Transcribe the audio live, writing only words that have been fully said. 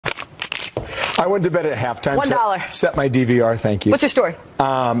I went to bed at halftime. $1. Set my DVR. Thank you. What's your story?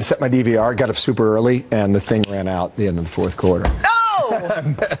 Set my DVR. Got up super early, and the thing ran out at the end of the fourth quarter.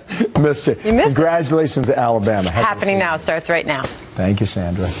 Oh! Missed it. You missed Congratulations to Alabama. Happening now. It starts right now. Thank you,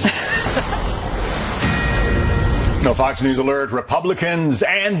 Sandra. No Fox News alert. Republicans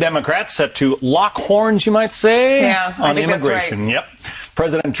and Democrats set to lock horns, you might say, on immigration. Yep.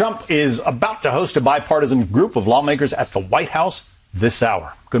 President Trump is about to host a bipartisan group of lawmakers at the White House this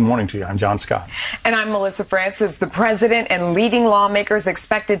hour. Good morning to you. I'm John Scott. And I'm Melissa Francis. The president and leading lawmakers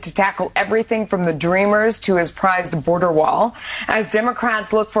expected to tackle everything from the Dreamers to his prized border wall, as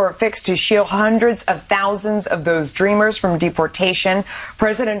Democrats look for a fix to shield hundreds of thousands of those Dreamers from deportation.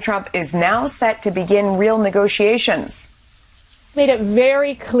 President Trump is now set to begin real negotiations. Made it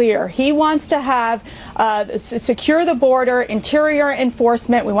very clear he wants to have secure the border, interior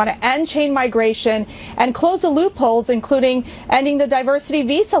enforcement. We want to end chain migration and close the loopholes, including ending the diversity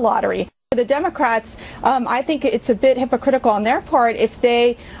visa lottery. The Democrats, I think it's a bit hypocritical on their part if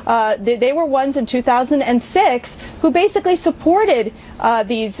they were ones in 2006 who basically supported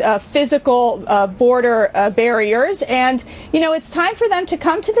these physical border barriers. And, you know, it's time for them to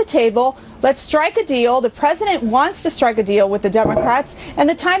come to the table. Let's strike a deal. The president wants to strike a deal with the Democrats, and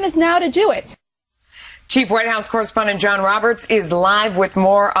the time is now to do it. Chief White House correspondent John Roberts is live with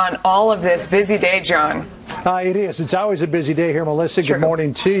more on all of this. Busy day, John. It is. It's always a busy day here, Melissa. Good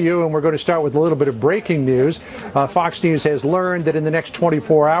morning to you. And we're going to start with a little bit of breaking news. Fox News has learned that in the next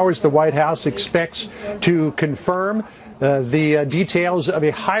 24 hours, the White House expects to confirm the details of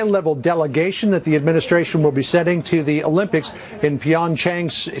a high-level delegation that the administration will be sending to the Olympics in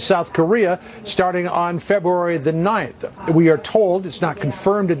Pyeongchang, South Korea, starting on February the 9th. We are told, it's not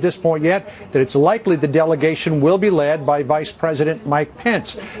confirmed at this point yet, that it's likely the delegation will be led by Vice President Mike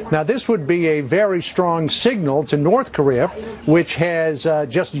Pence. Now, this would be a very strong signal to North Korea, which has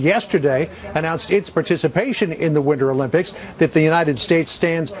just yesterday announced its participation in the Winter Olympics, that the United States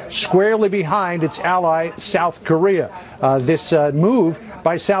stands squarely behind its ally, South Korea. This move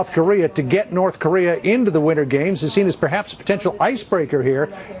by South Korea to get North Korea into the Winter Games is seen as perhaps a potential icebreaker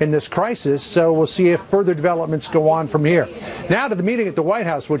here in this crisis. So we'll see if further developments go on from here. Now to the meeting at the White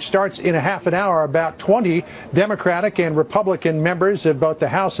House, which starts in a half an hour. About 20 Democratic and Republican members of both the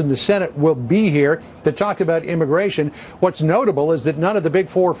House and the Senate will be here to talk about immigration. What's notable is that none of the big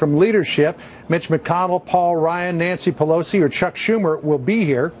four from leadership, Mitch McConnell, Paul Ryan, Nancy Pelosi, or Chuck Schumer, will be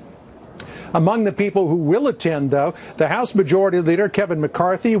here. Among the people who will attend, though, the House Majority Leader Kevin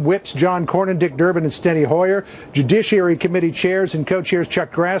McCarthy, Whips John Cornyn, Dick Durbin, and Steny Hoyer, Judiciary Committee chairs and co-chairs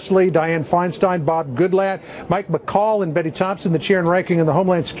Chuck Grassley, Dianne Feinstein, Bob Goodlatte, Mike McCall, and Betty Thompson, the chair and ranking of the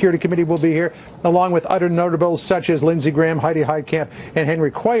Homeland Security Committee, will be here, along with other notables such as Lindsey Graham, Heidi Heitkamp, and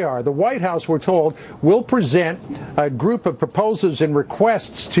Henry Cuellar. The White House, we're told, will present a group of proposals and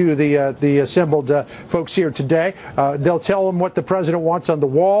requests to the assembled folks here today. They'll tell them what the president wants on the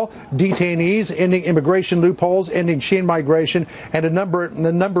wall, detainees, ending immigration loopholes, ending chain migration, and the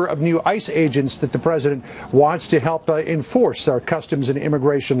number of new ICE agents that the president wants to help enforce our customs and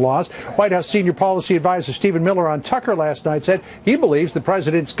immigration laws. White House senior policy advisor Stephen Miller on Tucker last night said he believes the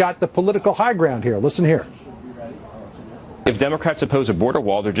president's got the political high ground here. Listen here. If Democrats oppose a border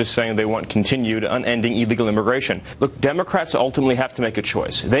wall, they're just saying they want continued, unending illegal immigration. Look, Democrats ultimately have to make a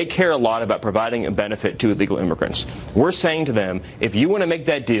choice. They care a lot about providing a benefit to illegal immigrants. We're saying to them, if you want to make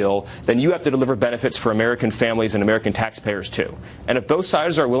that deal, then you have to deliver benefits for American families and American taxpayers, too. And if both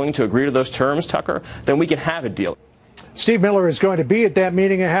sides are willing to agree to those terms, Tucker, then we can have a deal. Steve Miller is going to be at that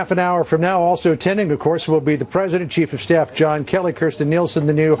meeting a half an hour from now. Also attending, of course, will be the President, Chief of Staff John Kelly, Kirstjen Nielsen,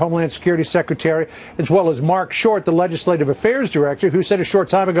 the new Homeland Security Secretary, as well as Mark Short, the Legislative Affairs Director, who said a short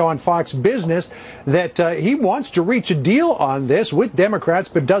time ago on Fox Business that he wants to reach a deal on this with Democrats,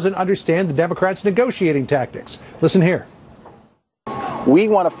 but doesn't understand the Democrats' negotiating tactics. Listen here. We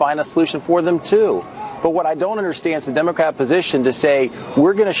want to find a solution for them, too. But what I don't understand is the Democrat position to say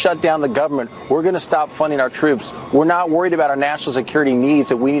we're going to shut down the government, we're going to stop funding our troops, we're not worried about our national security needs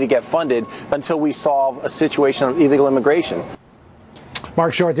that we need to get funded until we solve a situation of illegal immigration.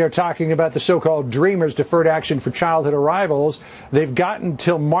 Mark Short there talking about the so-called Dreamers, Deferred Action for Childhood Arrivals. They've got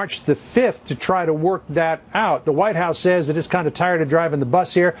until March the 5th to try to work that out. The White House says that it's kind of tired of driving the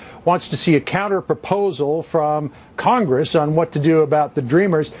bus here, wants to see a counter proposal from Congress on what to do about the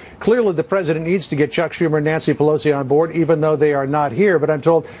Dreamers. Clearly, the president needs to get Chuck Schumer and Nancy Pelosi on board, even though they are not here. But I'm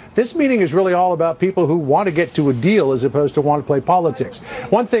told this meeting is really all about people who want to get to a deal as opposed to want to play politics.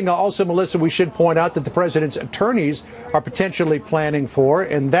 One thing also, Melissa, we should point out that the president's attorneys are potentially planning for for,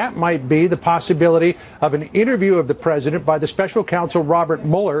 and that might be the possibility of an interview of the president by the special counsel Robert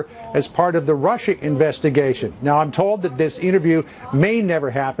Mueller as part of the Russia investigation. Now, I'm told that this interview may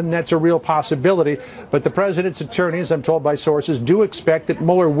never happen. That's a real possibility, but the president's attorneys, I'm told by sources, do expect that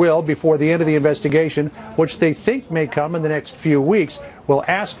Mueller will, before the end of the investigation, which they think may come in the next few weeks, will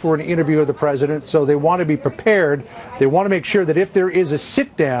ask for an interview of the president. So they want to be prepared. They want to make sure that if there is a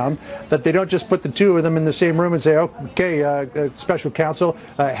sit down, that they don't just put the two of them in the same room and say, okay, special counsel,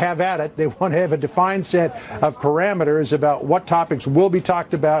 have at it. They want to have a defined set of parameters about what topics will be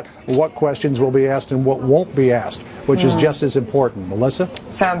talked about, what questions will be asked, and what won't be asked, which is just as important. Melissa?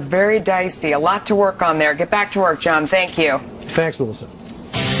 Sounds very dicey. A lot to work on there. Get back to work, John. Thank you. Thanks, Melissa.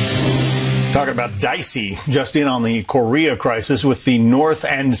 Talking about dicey, just in on the Korea crisis, with the North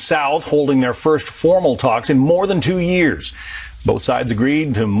and South holding their first formal talks in more than 2 years. Both sides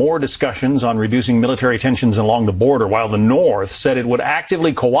agreed to more discussions on reducing military tensions along the border, while the North said it would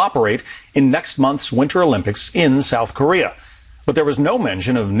actively cooperate in next month's Winter Olympics in South Korea. But there was no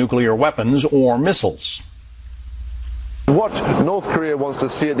mention of nuclear weapons or missiles. What North Korea wants to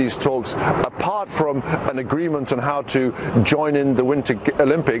see at these talks, apart from an agreement on how to join in the Winter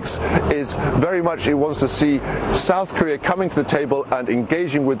Olympics, is very much it wants to see South Korea coming to the table and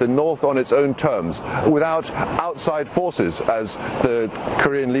engaging with the North on its own terms, without outside forces, as the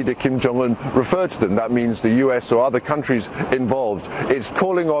Korean leader Kim Jong-un referred to them. That means the US or other countries involved. It's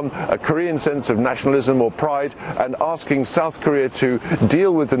calling on a Korean sense of nationalism or pride and asking South Korea to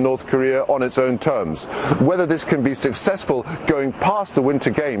deal with the North Korea on its own terms. Whether this can be successful going past the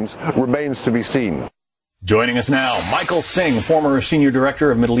Winter Games remains to be seen. Joining us now, Michael Singh, former Senior Director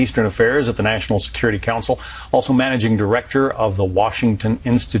of Middle Eastern Affairs at the National Security Council, also Managing Director of the Washington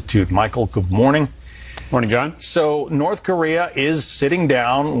Institute. Michael, good morning. Morning, John. So North Korea is sitting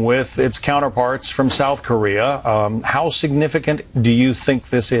down with its counterparts from South Korea. How significant do you think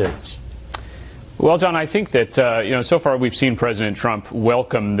this is? Well, John, I think that, so far we've seen President Trump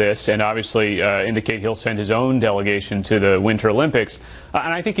welcome this and obviously indicate he'll send his own delegation to the Winter Olympics.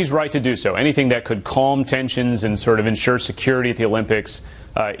 And I think he's right to do so. Anything that could calm tensions and sort of ensure security at the Olympics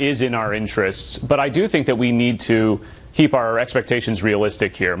is in our interests. But I do think that we need to keep our expectations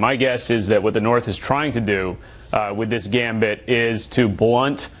realistic here. My guess is that what the North is trying to do with this gambit is to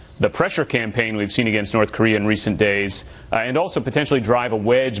blunt the pressure campaign we've seen against North Korea in recent days, and also potentially drive a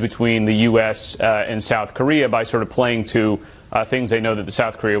wedge between the U.S. And South Korea by sort of playing to things they know that the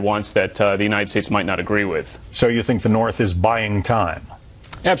South Korea wants that the United States might not agree with. So you think the North is buying time?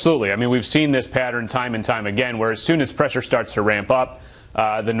 Absolutely. I mean, we've seen this pattern time and time again, where as soon as pressure starts to ramp up,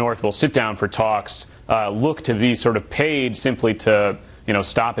 the North will sit down for talks, look to be sort of paid simply to,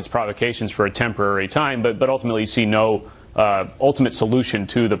 stop its provocations for a temporary time, but ultimately see no ultimate solution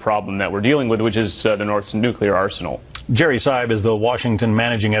to the problem that we're dealing with, which is the North's nuclear arsenal. Jerry Seib is the Washington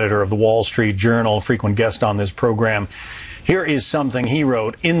managing editor of the Wall Street Journal, frequent guest on this program. Here is something he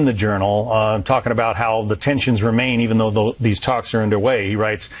wrote in the Journal, talking about how the tensions remain even though these talks are underway. He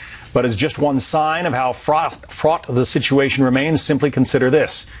writes, but as just one sign of how fraught the situation remains, simply consider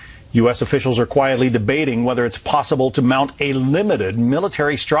this. U.S. officials are quietly debating whether it's possible to mount a limited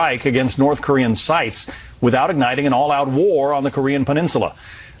military strike against North Korean sites without igniting an all-out war on the Korean peninsula.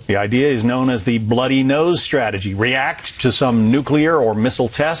 The idea is known as the bloody nose strategy. React to some nuclear or missile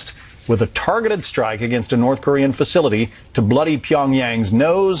test with a targeted strike against a North Korean facility to bloody Pyongyang's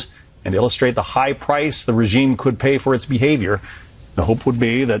nose and illustrate the high price the regime could pay for its behavior. The hope would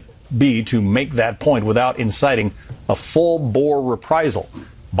be to make that point without inciting a full-bore reprisal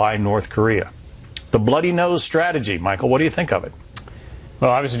by North Korea. The bloody nose strategy, Michael, what do you think of it?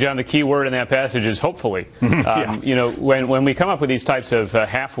 Well, obviously, John, the key word in that passage is hopefully. When we come up with these types of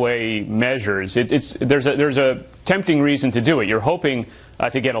halfway measures, there's a tempting reason to do it. You're hoping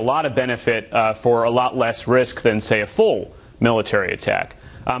to get a lot of benefit for a lot less risk than, say, a full military attack.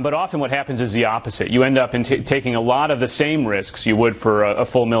 But often what happens is the opposite. You end up taking a lot of the same risks you would for a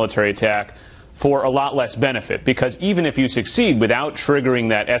full military attack for a lot less benefit, because even if you succeed without triggering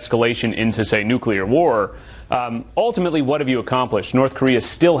that escalation into, say, nuclear war, ultimately, what have you accomplished? North Korea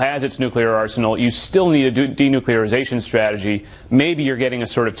still has its nuclear arsenal. You still need a denuclearization strategy. Maybe you're getting a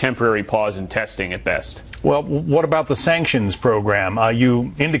sort of temporary pause in testing at best. Well, what about the sanctions program?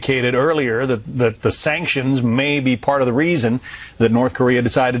 You indicated earlier that the sanctions may be part of the reason that North Korea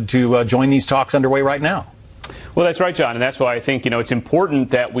decided to join these talks underway right now. Well, that's right, John, and that's why I think, it's important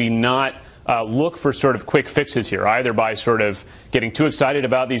that we not look for sort of quick fixes here, either by sort of getting too excited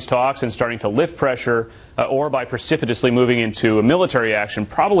about these talks and starting to lift pressure, or by precipitously moving into a military action.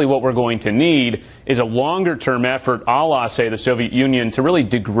 Probably what we're going to need is a longer-term effort, a la, say, the Soviet Union, to really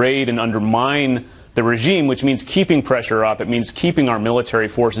degrade and undermine the regime, which means keeping pressure up. It means keeping our military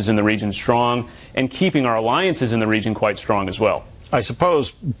forces in the region strong and keeping our alliances in the region quite strong as well. I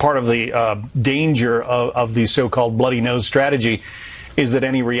suppose part of the danger of the so-called bloody nose strategy is that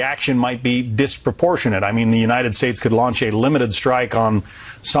any reaction might be disproportionate. I mean, the United States could launch a limited strike on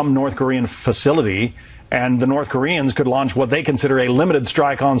some North Korean facility, and the North Koreans could launch what they consider a limited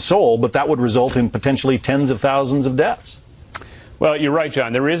strike on Seoul, but that would result in potentially tens of thousands of deaths. Well, you're right,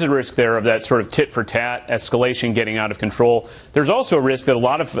 John. There is a risk there of that sort of tit-for-tat escalation getting out of control. There's also a risk that a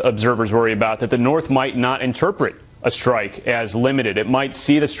lot of observers worry about, that the North might not interpret a strike as limited. It might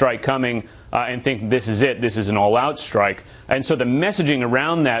see the strike coming and think this is it, this is an all-out strike. And so the messaging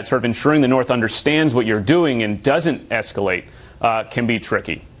around that, sort of ensuring the North understands what you're doing and doesn't escalate, can be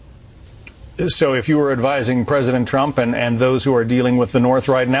tricky. So if you were advising President Trump and those who are dealing with the North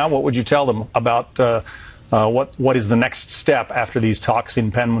right now, what would you tell them about what is the next step after these talks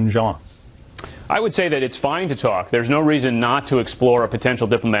in Panmunjom? I would say that it's fine to talk. There's no reason not to explore a potential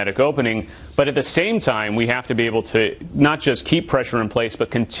diplomatic opening. But at the same time, we have to be able to not just keep pressure in place,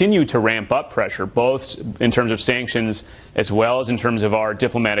 but continue to ramp up pressure, both in terms of sanctions as well as in terms of our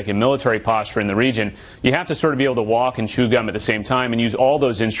diplomatic and military posture in the region. You have to sort of be able to walk and chew gum at the same time and use all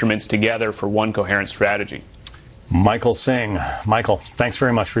those instruments together for one coherent strategy. Michael Singh. Michael, thanks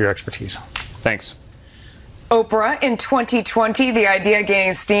very much for your expertise. Thanks. Oprah in 2020, the idea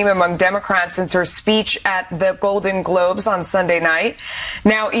gaining steam among Democrats since her speech at the Golden Globes on Sunday night.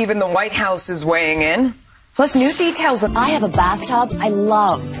 Now even the White House is weighing in. Plus new details. I have a bathtub I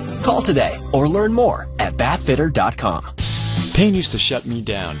love. Call today or learn more at bathfitter.com. Pain used to shut me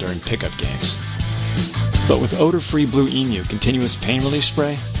down during pickup games. But with odor-free Blue Emu Continuous Pain Relief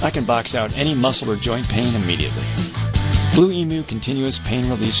Spray, I can box out any muscle or joint pain immediately. Blue Emu Continuous Pain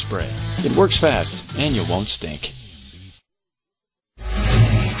Relief Spray. It works fast, and you won't stink.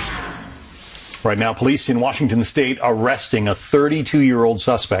 Right now, police in Washington state arresting a 32-year-old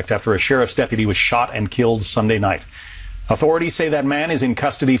suspect after a sheriff's deputy was shot and killed Sunday night. Authorities say that man is in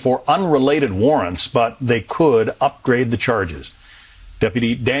custody for unrelated warrants, but they could upgrade the charges.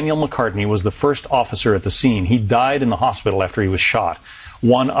 Deputy Daniel McCartney was the first officer at the scene. He died in the hospital after he was shot.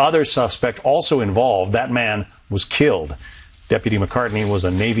 One other suspect also involved. That man was killed. Deputy McCartney was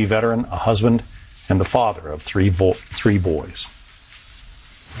a Navy veteran, a husband, and the father of three boys.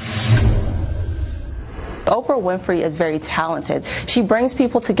 Oprah Winfrey is very talented. She brings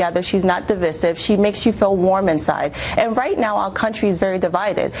people together. She's not divisive. She makes you feel warm inside. And right now, our country is very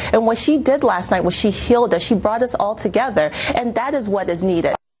divided. And what she did last night was she healed us. She brought us all together. And that is what is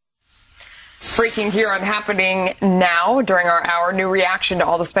needed. Breaking here on Happening Now during our hour, new reaction to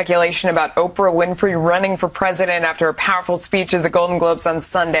all the speculation about Oprah Winfrey running for president after a powerful speech at the Golden Globes on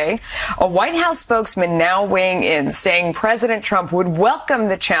Sunday. A White House spokesman now weighing in, saying President Trump would welcome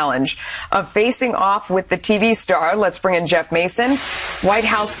the challenge of facing off with the TV star. Let's bring in Jeff Mason, White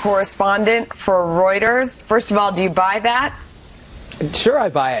House correspondent for Reuters. First of all, do you buy that? Sure, I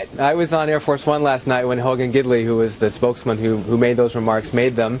buy it. I was on Air Force One last night when Hogan Gidley, who was the spokesman who made those remarks,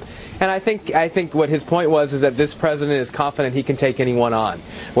 made them. And I think what his point was is that this president is confident he can take anyone on,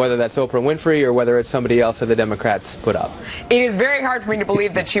 whether that's Oprah Winfrey or whether it's somebody else that the Democrats put up. It is very hard for me to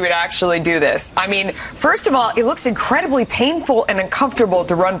believe that she would actually do this. I mean, first of all, it looks incredibly painful and uncomfortable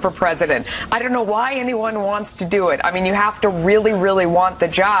to run for president. I don't know why anyone wants to do it. I mean, you have to really, really want the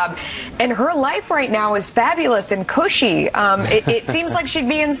job. And her life right now is fabulous and cushy. It seems like she'd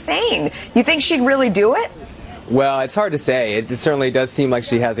be insane. You think she'd really do it? Well, it's hard to say. It certainly does seem like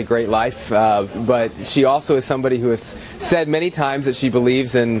she has a great life, but she also is somebody who has said many times that she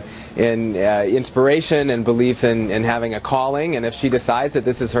believes in inspiration and believes in having a calling. And if she decides that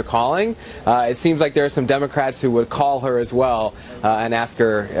this is her calling, it seems like there are some Democrats who would call her as well and ask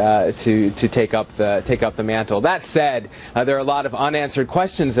her to take up the mantle. That said, there are a lot of unanswered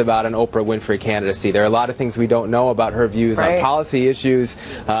questions about an Oprah Winfrey candidacy. There are a lot of things we don't know about her views on policy issues,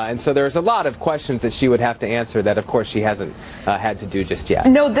 and so there's a lot of questions that she would have to answer that, of course, she hasn't had to do just yet.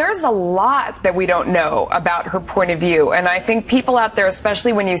 No, there's a lot that we don't know about her point of view, and I think people out there,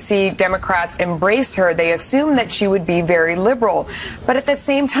 especially when you see Democrats embrace her, they assume that she would be very liberal. But at the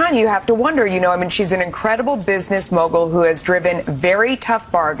same time, you have to wonder, I mean, she's an incredible business mogul who has driven very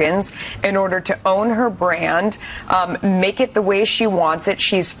tough bargains in order to own her brand, make it the way she wants it.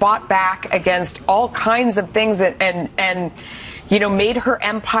 She's fought back against all kinds of things and made her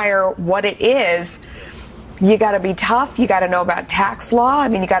empire what it is. You got to be tough. You got to know about tax law. I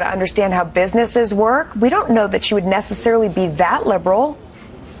mean, you got to understand how businesses work. We don't know that she would necessarily be that liberal.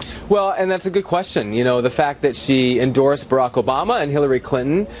 Well, and that's a good question. You know, the fact that she endorsed Barack Obama and Hillary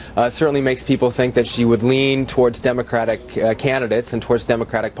Clinton certainly makes people think that she would lean towards Democratic candidates and towards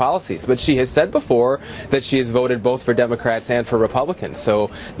Democratic policies. But she has said before that she has voted both for Democrats and for Republicans.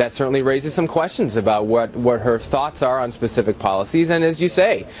 So that certainly raises some questions about what her thoughts are on specific policies. And as you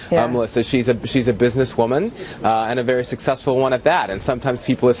say, Melissa, she's a businesswoman and a very successful one at that. And sometimes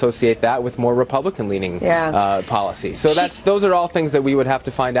people associate that with more Republican-leaning policies. So those are all things that we would have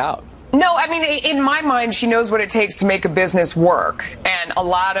to find out. No, I mean, in my mind, she knows what it takes to make a business work. And a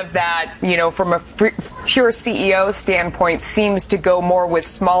lot of that, you know, from a pure CEO standpoint, seems to go more with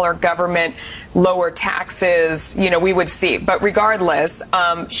smaller government, lower taxes, you know, we would see. But regardless,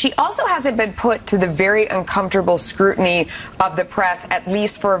 she also hasn't been put to the very uncomfortable scrutiny of the press, at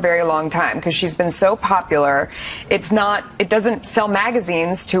least for a very long time, because she's been so popular. It doesn't sell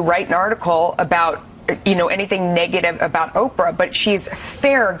magazines to write an article about, you know, anything negative about Oprah, but she's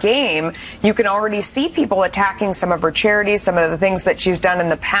fair game. You can already see people attacking some of her charities, some of the things that she's done in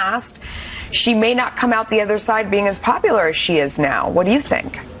the past. She may not come out the other side being as popular as she is now. What do you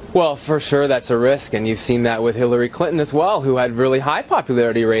think? Well, for sure, that's a risk, and you've seen that with Hillary Clinton as well, who had really high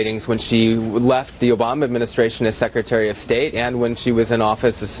popularity ratings when she left the Obama administration as Secretary of State, and when she was in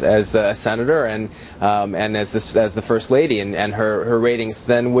office as a senator and as the First Lady, and her ratings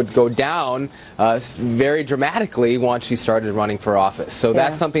then would go down very dramatically once she started running for office. So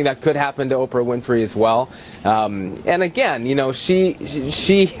that's something that could happen to Oprah Winfrey as well. And again, you know,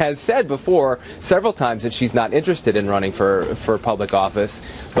 she has said before several times that she's not interested in running for public office.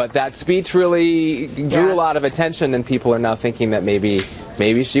 But that speech really drew a lot of attention, and people are now thinking that maybe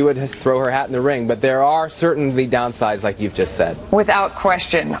she would throw her hat in the ring. But there are certainly downsides, like you've just said. Without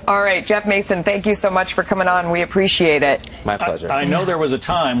question. All right, Jeff Mason, thank you so much for coming on. We appreciate it. My pleasure. I know there was a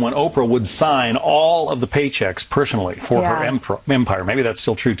time when Oprah would sign all of the paychecks personally for her empire. Maybe that's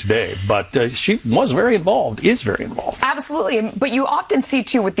still true today, but she was very involved, is very involved. Absolutely. But you often see,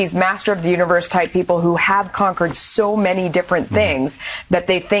 too, with these master of the universe type people who have conquered so many different things that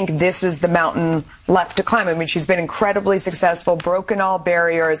they think this is the mountain left to climb. I mean, she's been incredibly successful, broken all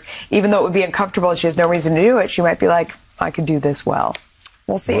barriers. Even though it would be uncomfortable and she has no reason to do it, she might be like, I could do this well.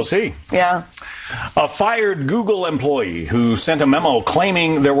 We'll see. We'll see. Yeah. A fired Google employee who sent a memo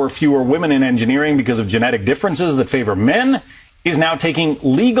claiming there were fewer women in engineering because of genetic differences that favor men is now taking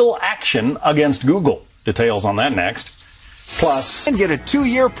legal action against Google. Details on that next. Plus, and get a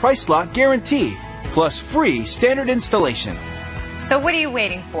 2-year price lock guarantee, plus free standard installation. So what are you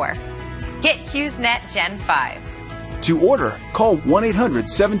waiting for? Get HughesNet Gen 5. To order, call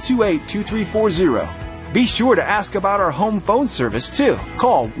 1-800-728-2340. Be sure to ask about our home phone service, too.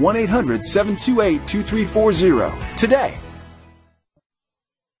 Call 1-800-728-2340 today.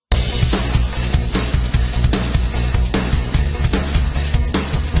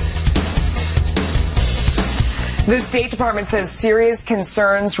 The State Department says serious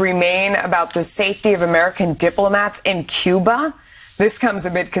concerns remain about the safety of American diplomats in Cuba. This comes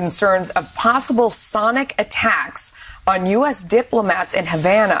amid concerns of possible sonic attacks on U.S. diplomats in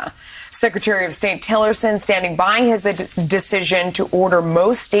Havana. Secretary of State Tillerson standing by his decision to order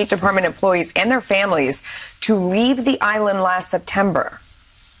most State Department employees and their families to leave the island last September.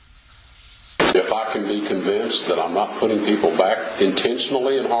 If I can be convinced that I'm not putting people back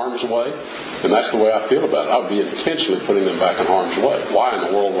intentionally in harm's way, and that's the way I feel about it, I would be intentionally putting them back in harm's way. Why in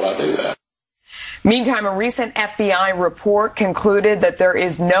the world would I do that? Meantime, a recent FBI report concluded that there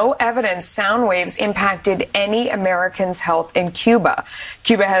is no evidence sound waves impacted any Americans' health in Cuba.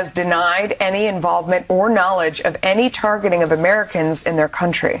 Cuba has denied any involvement or knowledge of any targeting of Americans in their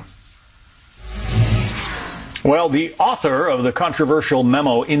country. Well, the author of the controversial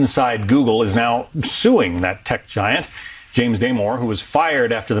memo inside Google is now suing that tech giant. James Damore, who was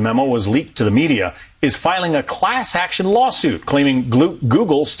fired after the memo was leaked to the media, is filing a class action lawsuit claiming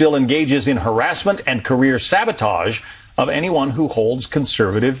Google still engages in harassment and career sabotage of anyone who holds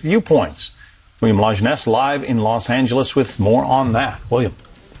conservative viewpoints. William Lajeunesse live in Los Angeles with more on that. William.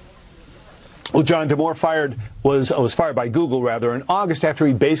 Well, John, Damore was fired by Google, in August after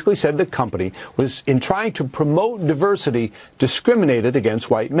he basically said the company was, in trying to promote diversity, discriminated against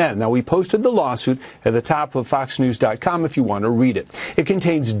white men. Now, we posted the lawsuit at the top of FoxNews.com if you want to read it. It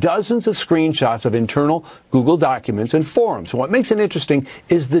contains dozens of screenshots of internal Google documents and forums. What makes it interesting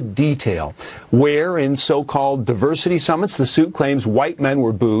is the detail, where in so-called diversity summits, the suit claims white men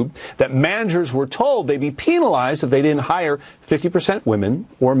were booed, that managers were told they'd be penalized if they didn't hire 50% women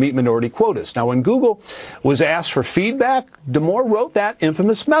or meet minority quotas. Now, when Google was asked for feedback, Damore wrote that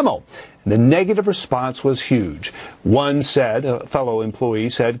infamous memo. The negative response was huge. One said, a fellow employee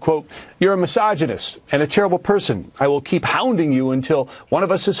said, quote, "You're a misogynist and a terrible person. I will keep hounding you until one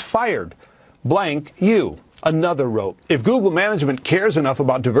of us is fired. Blank you." Another wrote, "If Google management cares enough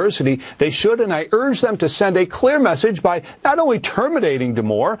about diversity, they should, and I urge them to send a clear message by not only terminating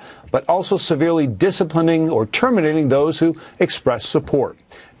Damore, but also severely disciplining or terminating those who express support."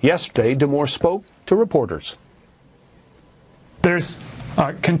 Yesterday, Damore spoke to reporters. There's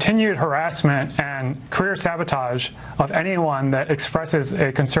continued harassment and career sabotage of anyone that expresses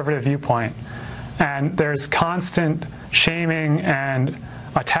a conservative viewpoint. And there's constant shaming and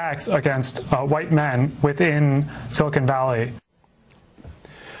attacks against white men within Silicon Valley.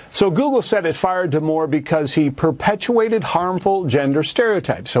 So Google said it fired Damore because he perpetuated harmful gender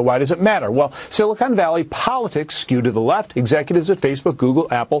stereotypes. So why does it matter? Well, Silicon Valley politics skew to the left. Executives at Facebook, Google,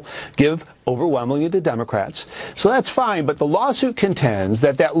 Apple give overwhelmingly to Democrats. So that's fine, but the lawsuit contends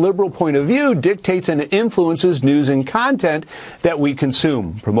that that liberal point of view dictates and influences news and content that we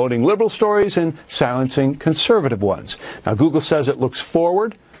consume, promoting liberal stories and silencing conservative ones. Now, Google says it looks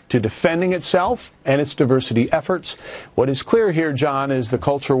forward to defending itself and its diversity efforts. What is clear here, John, is the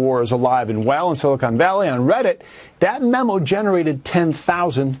culture war is alive and well in Silicon Valley. On Reddit, that memo generated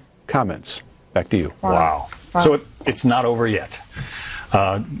 10,000 comments. Back to you. Wow. So it's not over yet.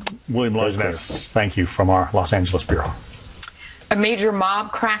 William Lozness, thank you from our Los Angeles bureau. A major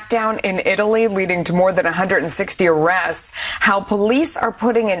mob crackdown in Italy leading to more than 160 arrests. How police are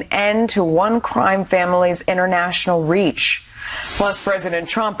putting an end to one crime family's international reach. Plus, President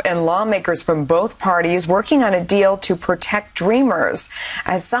Trump and lawmakers from both parties working on a deal to protect dreamers,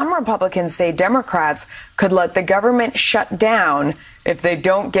 as some Republicans say Democrats could let the government shut down if they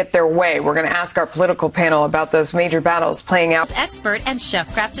don't get their way. We're going to ask our political panel about those major battles playing out. Expert and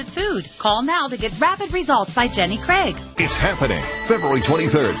chef-crafted food. Call now to get rapid results by Jenny Craig. It's happening. February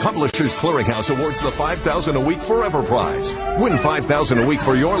 23rd, Publishers Clearinghouse awards the $5,000 a week Forever Prize. Win $5,000 a week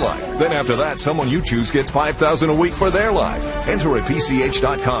for your life. Then after that, someone you choose gets $5,000 a week for their life. Enter at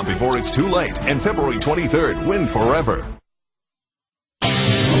PCH.com before it's too late. And February 23rd, win forever.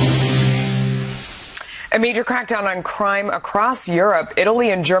 A major crackdown on crime across Europe. Italy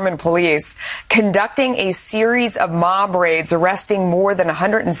and German police conducting a series of mob raids, arresting more than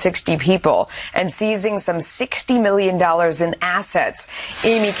 160 people and seizing some $60 million in assets.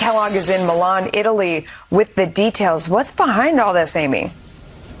 Amy Kellogg is in Milan, Italy, with the details. What's behind all this, Amy?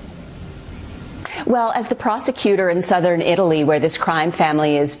 Well, as the prosecutor in southern Italy, where this crime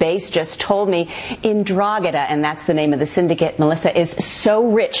family is based, just told me, 'Ndrangheta, and that's the name of the syndicate, Melissa, is so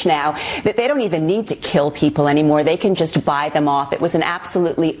rich now that they don't even need to kill people anymore. They can just buy them off. It was an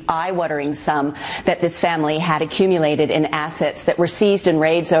absolutely eye-watering sum that this family had accumulated in assets that were seized in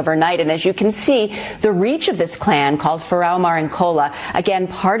raids overnight. And as you can see, the reach of this clan, called Ferrao Marincola, again,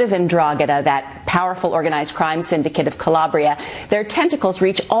 part of 'Ndrangheta, that powerful organized crime syndicate of Calabria, their tentacles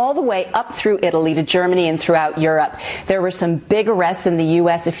reach all the way up through Italy to Germany and throughout Europe. There were some big arrests in the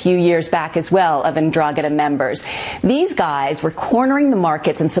U.S. a few years back as well of 'Ndrangheta members. These guys were cornering the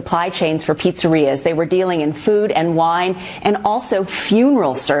markets and supply chains for pizzerias. They were dealing in food and wine and also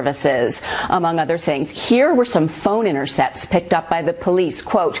funeral services, among other things. Here were some phone intercepts picked up by the police.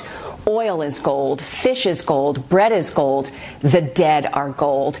 Quote, "Oil is gold, fish is gold, bread is gold, the dead are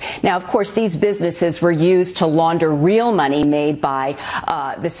gold." Now, of course, these businesses were used to launder real money made by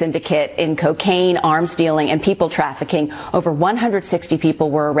the syndicate in cocaine, arms dealing, and people trafficking. Over 160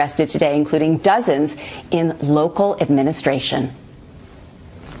 people were arrested today, including dozens in local administration.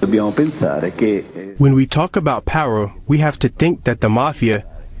 When we talk about power, we have to think that the mafia,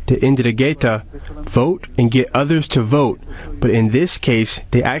 the 'Ndrangheta, vote and get others to vote, but in this case,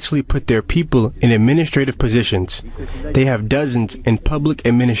 they actually put their people in administrative positions. They have dozens in public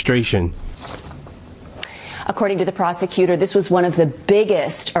administration. According to the prosecutor, this was one of the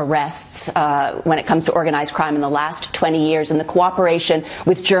biggest arrests when it comes to organized crime in the last 20 years, and the cooperation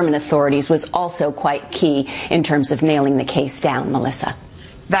with German authorities was also quite key in terms of nailing the case down, Melissa.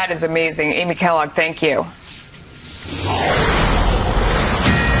 That is amazing. Amy Kellogg, thank you.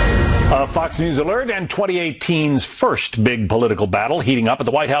 Fox News alert, and 2018's first big political battle heating up at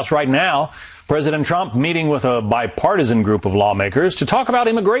the White House right now. President Trump meeting with a bipartisan group of lawmakers to talk about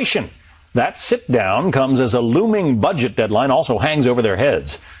immigration. That sit-down comes as a looming budget deadline also hangs over their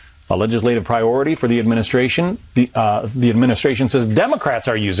heads. A legislative priority for the administration, the administration says Democrats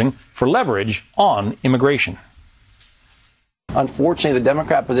are using for leverage on immigration. Unfortunately, the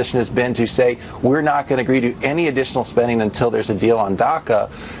Democrat position has been to say we're not going to agree to any additional spending until there's a deal on DACA.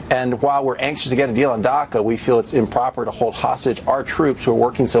 And while we're anxious to get a deal on DACA, we feel it's improper to hold hostage our troops who are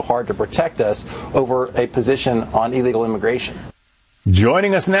working so hard to protect us over a position on illegal immigration.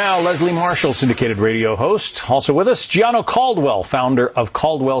 Joining us now, Leslie Marshall, syndicated radio host. Also with us, Gianno Caldwell, founder of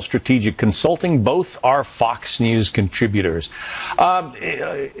Caldwell Strategic Consulting. Both are Fox News contributors.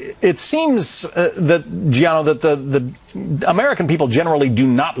 It seems that, Gianno, that the American people generally do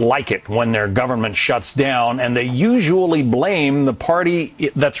not like it when their government shuts down, and they usually blame the party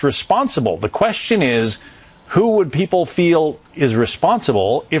that's responsible. The question is, who would people feel is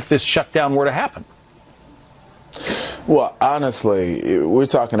responsible if this shutdown were to happen? Well, honestly, we're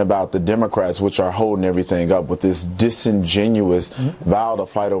talking about the Democrats, which are holding everything up with this disingenuous vow to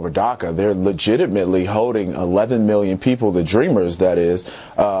fight over DACA. They're legitimately holding 11 million people, the Dreamers, that is,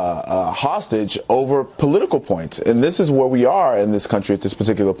 hostage over political points. And this is where we are in this country at this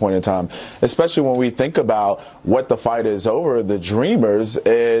particular point in time, especially when we think about what the fight is over, the Dreamers,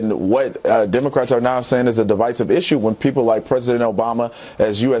 and what Democrats are now saying is a divisive issue when people like President Obama,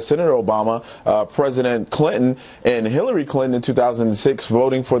 as U.S. Senator Obama, President Clinton, and Hillary Clinton in 2006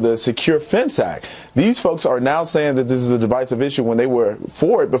 voting for the Secure Fence Act. These folks are now saying that this is a divisive issue when they were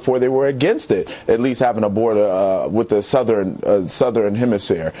for it before they were against it, at least having a border with the southern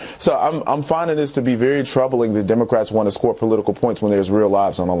hemisphere. So I'm finding this to be very troubling that Democrats want to score political points when there's real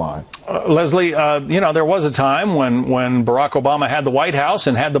lives on the line. Leslie, you know, there was a time when Barack Obama had the White House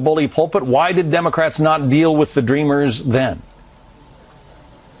and had the bully pulpit. Why did Democrats not deal with the Dreamers then?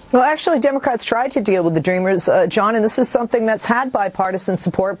 Well, actually, Democrats tried to deal with the Dreamers, John, and this is something that's had bipartisan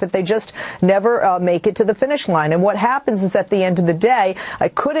support, but they just never make it to the finish line. And what happens is at the end of the day, I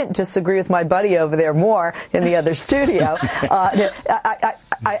couldn't disagree with my buddy over there more in the other studio.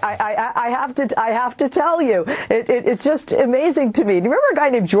 I have to tell you, it's just amazing to me. Do you remember a guy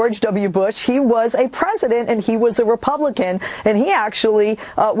named George W. Bush? He was a president and he was a Republican, and he actually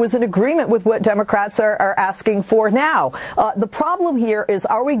was in agreement with what Democrats are asking for now. The problem here is,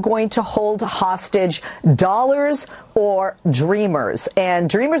 are we going to hold hostage dollars or Dreamers? And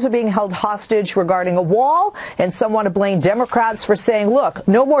Dreamers are being held hostage regarding a wall, and some want to blame Democrats for saying, look,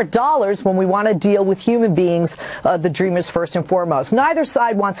 no more dollars when we want to deal with human beings, the Dreamers first and foremost. Neither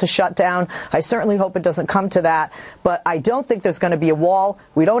side wants a shutdown. I certainly hope it doesn't come to that, but I don't think there's going to be a wall.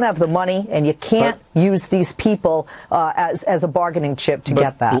 We don't have the money, and you can't use these people as a bargaining chip to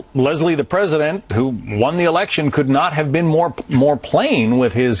get that. Leslie, the president who won the election, could not have been more plain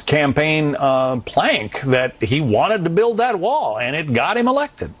with his campaign plank that he wanted to build that wall, and it got him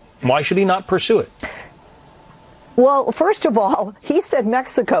elected. Why should he not pursue it? Well, first of all, he said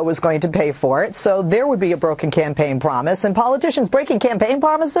Mexico was going to pay for it, so there would be a broken campaign promise. And politicians breaking campaign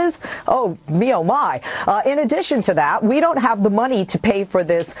promises? Oh, me, oh, my. In addition to that, we don't have the money to pay for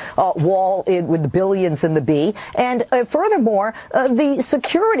this wall with the billions in the B. And furthermore, the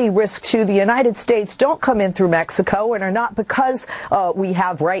security risks to the United States don't come in through Mexico and are not because we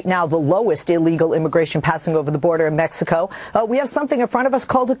have right now the lowest illegal immigration passing over the border in Mexico. We have something in front of us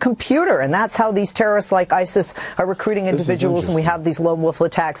called a computer, and that's how these terrorists like ISIS are recruiting individuals, and we have these lone wolf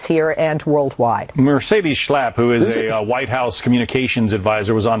attacks here and worldwide. Mercedes Schlapp, who is a White House communications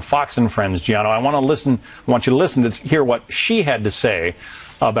advisor, was on Fox and Friends. Gianno, I want you to listen to hear what she had to say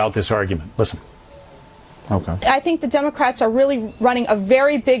about this argument. Listen. Okay. I think the Democrats are really running a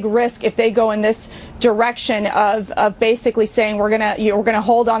very big risk if they go in this direction of basically saying we're gonna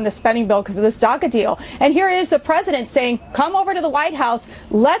hold on the spending bill because of this DACA deal. And here is the president saying, come over to the White House,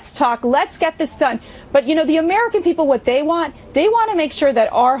 let's talk, let's get this done. But, you know, the American people, what they want to make sure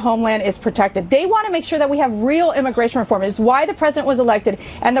that our homeland is protected. They want to make sure that we have real immigration reform. It's why the president was elected,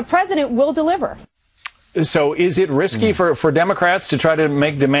 and the president will deliver. So is it risky for Democrats to try to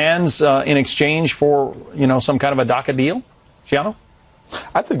make demands in exchange for, you know, some kind of a DACA deal? Gianno?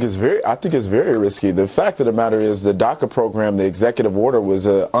 I think it's very risky. The fact of the matter is the DACA program, the executive order, was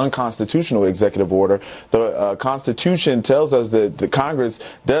an unconstitutional executive order. The Constitution tells us that the Congress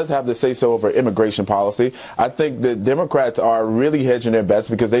does have the say-so over immigration policy. I think the Democrats are really hedging their bets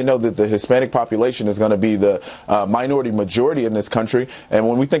because they know that the Hispanic population is going to be the minority majority in this country. And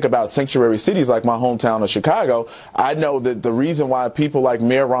when we think about sanctuary cities like my hometown of Chicago, I know that the reason why people like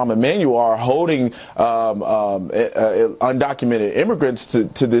Mayor Rahm Emanuel are holding undocumented immigrants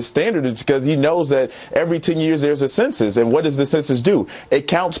to this standard is because he knows that every 10 years there's a census. And what does the census do? It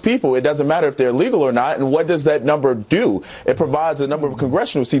counts people. It doesn't matter if they're legal or not. And what does that number do? It provides a number of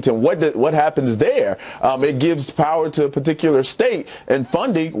congressional seats. And what happens there? It gives power to a particular state and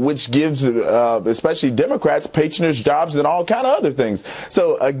funding, which gives especially Democrats patronage jobs and all kind of other things.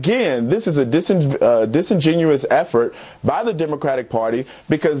 So again, this is a disingenuous effort by the Democratic Party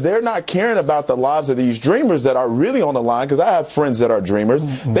because they're not caring about the lives of these dreamers that are really on the line. Because I have friends that are dreamers.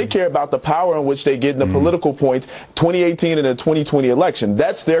 dreamers. They care about the power in which they get in the political points, 2018 and the 2020 election.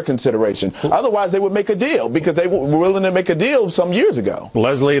 That's their consideration. Otherwise, they would make a deal because they were willing to make a deal some years ago.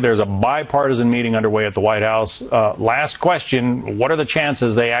 Leslie, there's a bipartisan meeting underway at the White House. Last question, what are the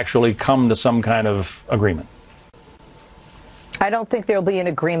chances they actually come to some kind of agreement? I don't think there'll be an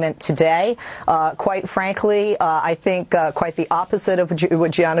agreement today. Quite frankly, I think quite the opposite of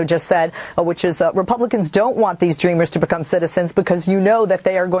what Gianno just said, which is Republicans don't want these dreamers to become citizens because you know that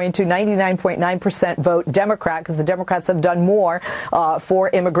they are going to 99.9% vote Democrat because the Democrats have done more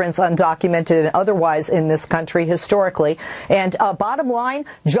for immigrants, undocumented and otherwise in this country historically. And bottom line,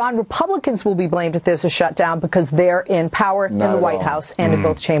 John, Republicans will be blamed if there's a shutdown because they're in power in the White House and in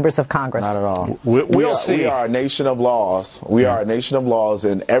both chambers of Congress. Not at all. We'll see. We are a nation of laws. We are a nation of laws,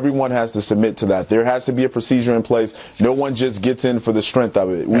 and everyone has to submit to that. There has to be a procedure in place. No one just gets in for the strength of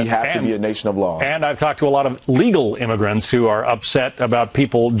it. We have to be a nation of laws. And I've talked to a lot of legal immigrants who are upset about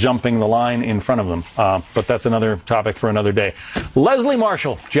people jumping the line in front of them. But that's another topic for another day. Leslie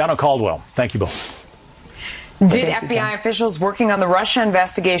Marshall, Gianno Caldwell, thank you both. Did FBI officials working on the Russia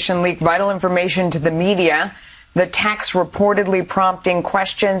investigation leak vital information to the media? The text reportedly prompting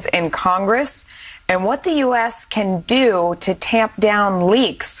questions in Congress? And what the U.S. can do to tamp down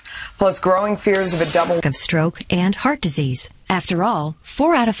leaks, plus growing fears of a double of stroke and heart disease. After all,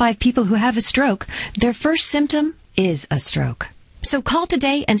 4 out of 5 people who have a stroke, their first symptom is a stroke. So call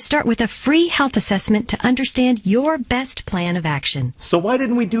today and start with a free health assessment to understand your best plan of action. So why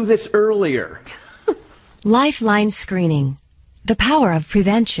didn't we do this earlier? Lifeline Screening. The power of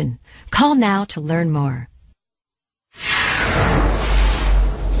prevention. Call now to learn more.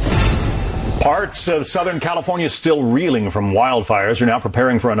 Parts of Southern California still reeling from wildfires are now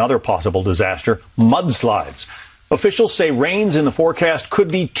preparing for another possible disaster, mudslides. Officials say rains in the forecast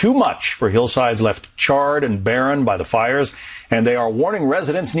could be too much for hillsides left charred and barren by the fires, and they are warning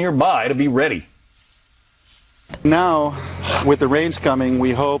residents nearby to be ready. Now, with the rains coming,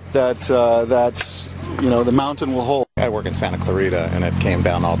 we hope that the mountain will hold. I work in Santa Clarita, and it came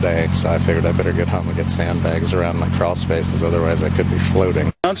down all day, so I figured I better get home and get sandbags around my crawl spaces, otherwise I could be floating.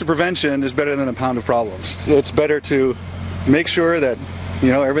 An ounce of prevention is better than a pound of problems. It's better to make sure that,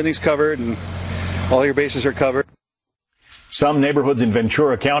 everything's covered and all your bases are covered. Some neighborhoods in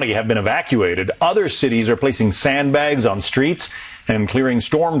Ventura County have been evacuated. Other cities are placing sandbags on streets and clearing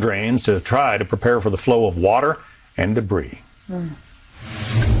storm drains to try to prepare for the flow of water and debris.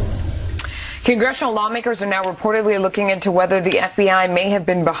 Congressional lawmakers are now reportedly looking into whether the FBI may have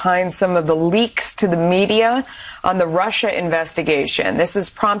been behind some of the leaks to the media on the Russia investigation. This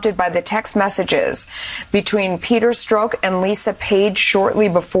is prompted by the text messages between Peter Strzok and Lisa Page shortly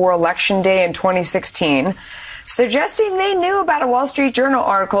before Election Day in 2016, suggesting they knew about a Wall Street Journal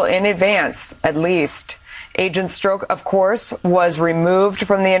article in advance, at least. Agent Strzok, of course, was removed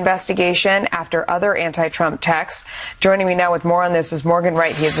from the investigation after other anti-Trump texts. Joining me now with more on this is Morgan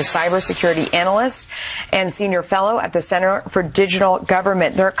Wright. He is a cybersecurity analyst and senior fellow at the Center for Digital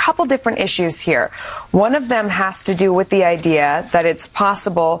Government. There are a couple different issues here. One of them has to do with the idea that it's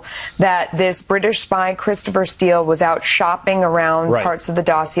possible that this British spy, Christopher Steele, was out shopping around parts of the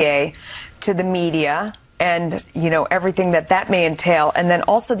dossier to the media, and, everything that may entail. And then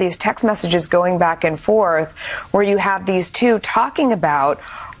also these text messages going back and forth where you have these two talking about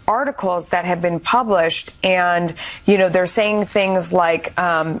articles that have been published and, they're saying things like,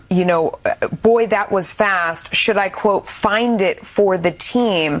 boy, that was fast. Should I, quote, find it for the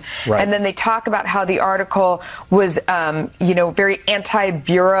team? Right. And then they talk about how the article was, very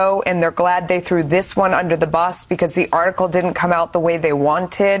anti-bureau, and they're glad they threw this one under the bus because the article didn't come out the way they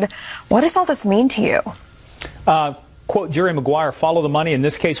wanted. What does all this mean to you? Quote Jerry Maguire, follow the money. In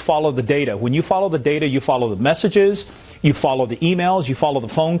this case, follow the data. When you follow the data, you follow the messages, you follow the emails, you follow the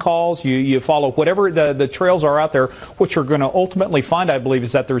phone calls, you follow whatever the trails are out there. What you're going to ultimately find, I believe,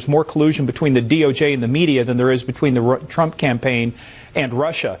 is that there's more collusion between the DOJ and the media than there is between the Trump campaign and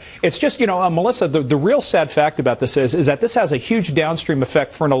Russia. It's just, Melissa, the real sad fact about this is that this has a huge downstream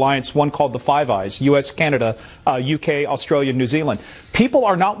effect for an alliance, one called the Five Eyes, U.S., Canada, UK, Australia, New Zealand. People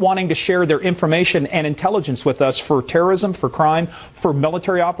are not wanting to share their information and intelligence with us for terrorism, for crime, for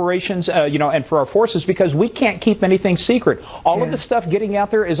military operations, and for our forces because we can't keep anything secret. All of this stuff getting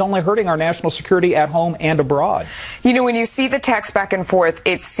out there is only hurting our national security at home and abroad. When you see the text back and forth,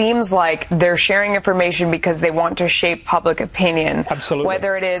 it seems like they're sharing information because they want to shape public opinion. Absolutely.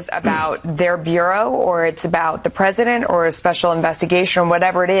 Whether it is about their bureau or it's about the president or a special investigation or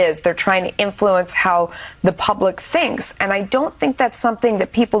whatever it is, they're trying to influence how the public thinks. And I don't think that's something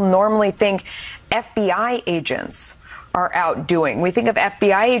that people normally think FBI agents are out doing. We think of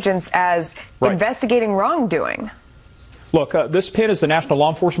FBI agents as investigating wrongdoing. Look, this pin is the National Law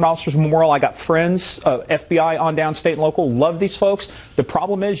Enforcement Officers Memorial. I got friends, FBI on down, state and local, love these folks. The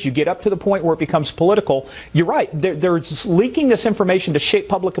problem is you get up to the point where it becomes political. You're right. They're just leaking this information to shape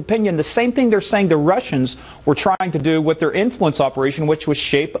public opinion. The same thing they're saying the Russians were trying to do with their influence operation, which was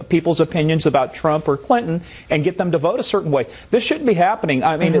shape people's opinions about Trump or Clinton and get them to vote a certain way. This shouldn't be happening.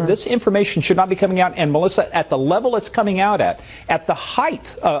 I mean, this information should not be coming out. And Melissa, at the level it's coming out at the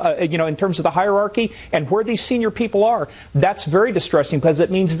height, in terms of the hierarchy and where these senior people are, that's very distressing because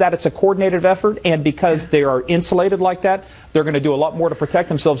it means that it's a coordinated effort, and because they are insulated like that, they're going to do a lot more to protect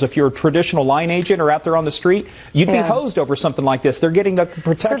themselves. If you're a traditional line agent or out there on the street, you'd be hosed over something like this. They're getting the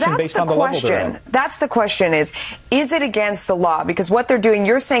protection based on the level they're at. That's the question is it against the law? Because what they're doing,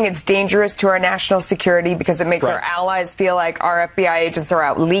 you're saying it's dangerous to our national security because it makes our allies feel like our FBI agents are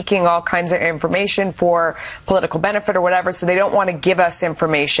out leaking all kinds of information for political benefit or whatever, so they don't want to give us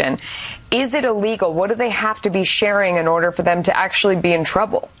information. Is it illegal? What do they have to be sharing in order for them to actually be in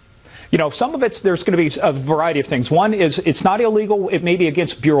trouble? Some of there's going to be a variety of things. One is it's not illegal. It may be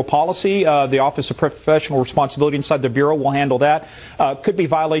against Bureau policy. The Office of Professional Responsibility inside the Bureau will handle that. Could be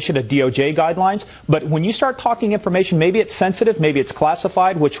violation of DOJ guidelines. But when you start talking information, maybe it's sensitive, maybe it's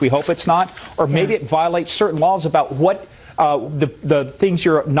classified, which we hope it's not, or maybe it violates certain laws about what the things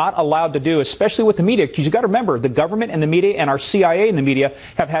you're not allowed to do, especially with the media, because you've got to remember the government and the media and our CIA and the media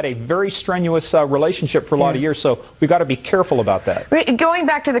have had a very strenuous relationship for a lot of years, so we've got to be careful about that. Going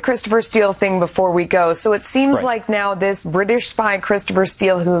back to the Christopher Steele thing before we go, so it seems like now this British spy Christopher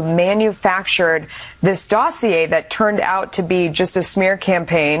Steele, who manufactured this dossier that turned out to be just a smear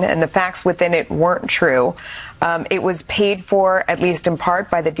campaign and the facts within it weren't true. It was paid for, at least in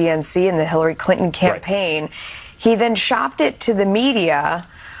part, by the DNC and the Hillary Clinton campaign. He then shopped it to the media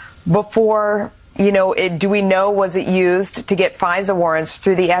before, do we know, was it used to get FISA warrants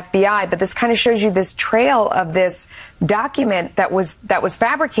through the FBI? But this kind of shows you this trail of this document that was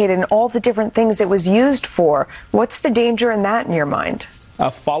fabricated and all the different things it was used for. What's the danger in that in your mind?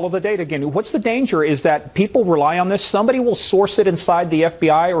 Follow the data again. What's the danger is that people rely on this. Somebody will source it inside the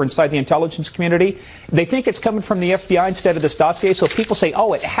FBI or inside the intelligence community. They think it's coming from the FBI instead of this dossier. So people say,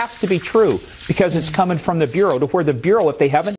 oh, it has to be true because it's coming from the Bureau, to where the Bureau, if they haven't